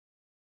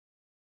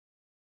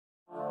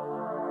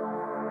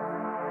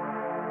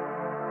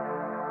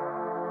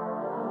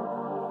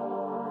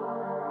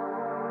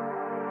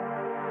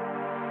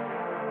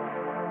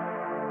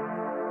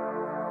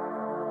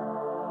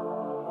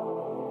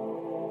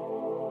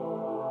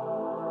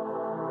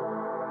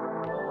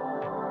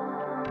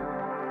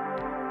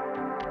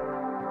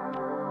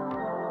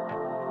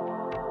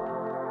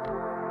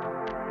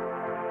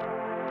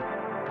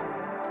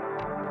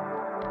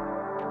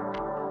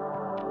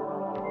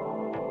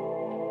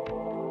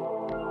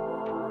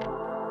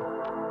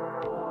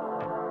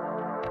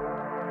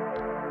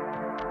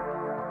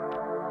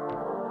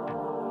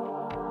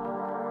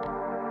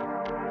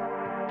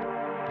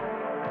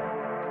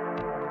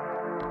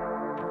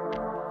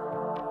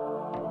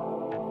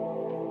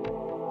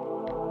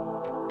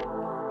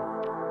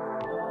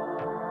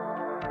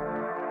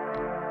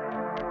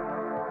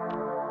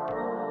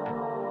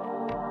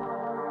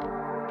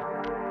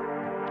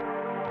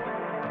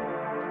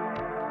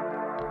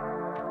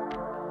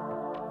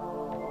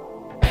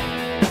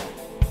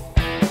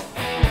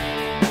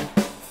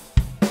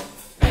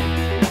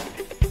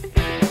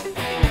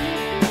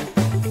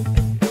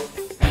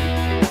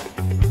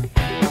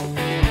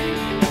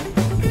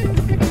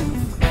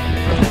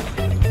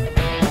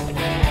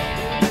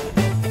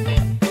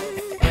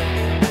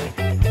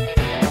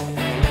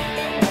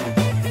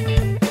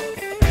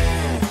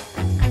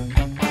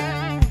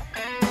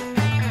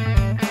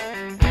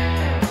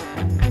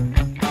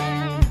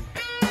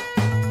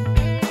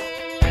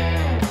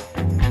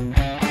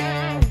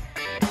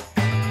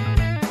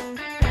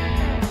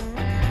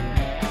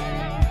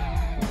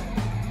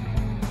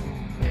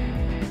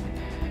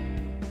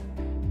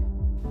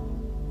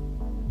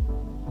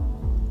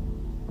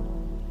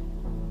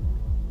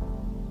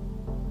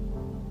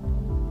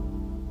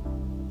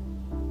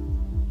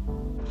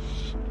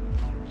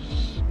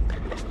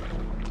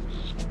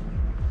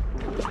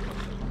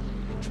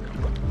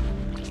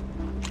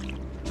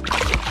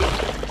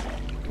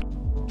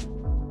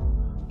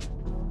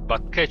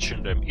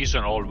Catching them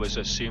isn't always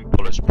as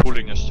simple as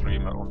pulling a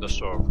streamer on the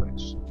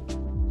surface.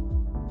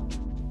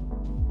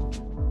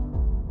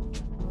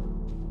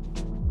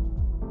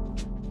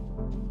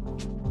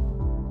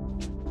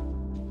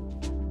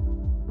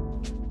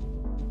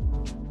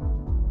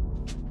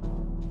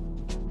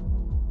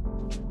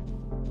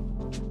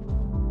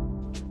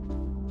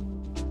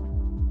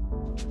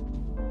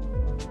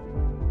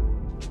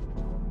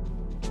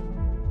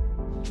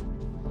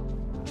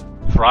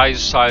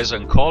 Fry's size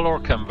and color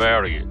can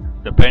vary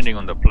depending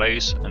on the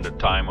place and the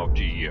time of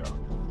the year.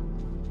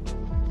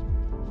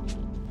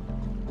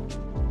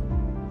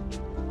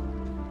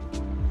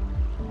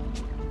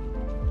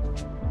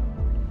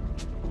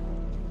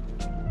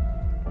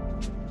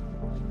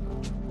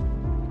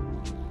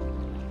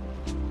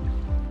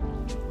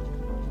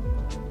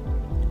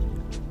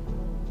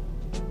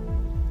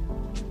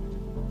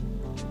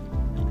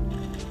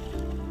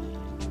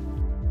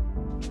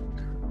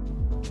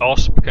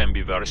 Asp can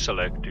be very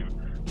selective.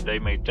 They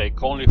may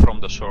take only from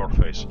the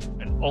surface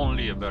and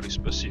only a very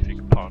specific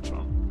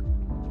pattern.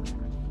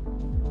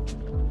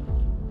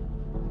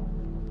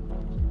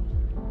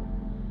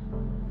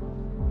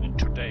 And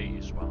today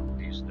is one of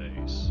these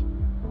days.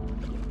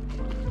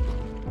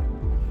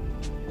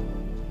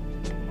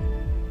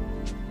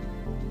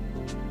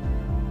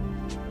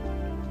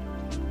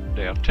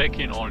 They are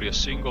taking only a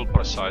single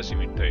precise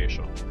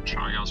imitation.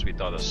 Trials with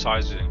other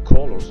sizes and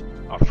colors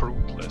are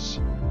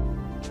fruitless.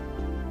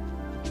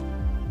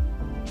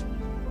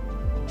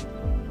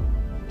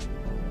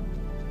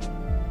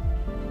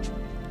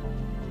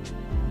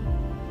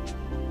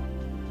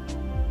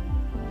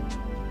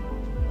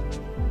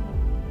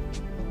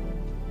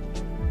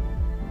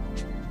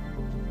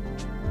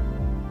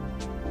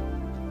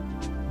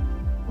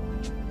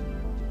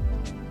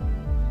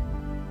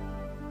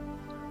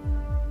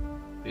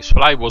 This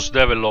fly was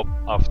developed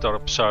after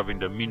observing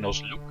the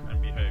minnow's look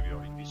and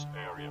behavior in this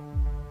area.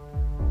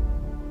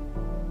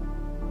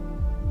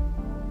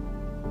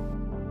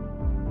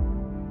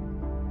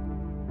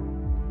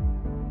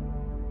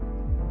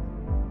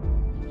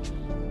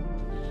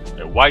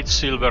 A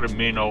white-silver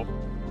minnow,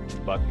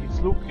 but its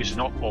look is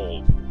not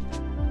old.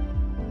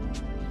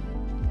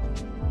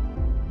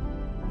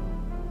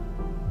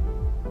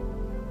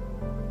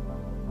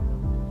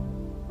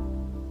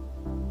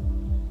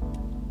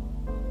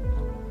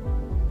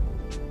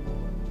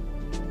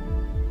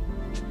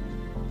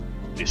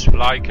 This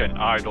fly can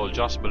idle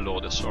just below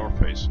the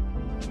surface,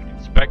 with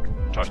its back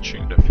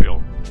touching the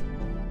film.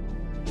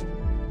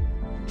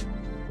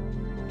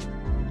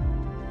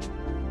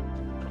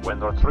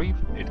 When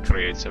retrieved, it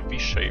creates a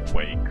V-shaped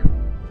wake.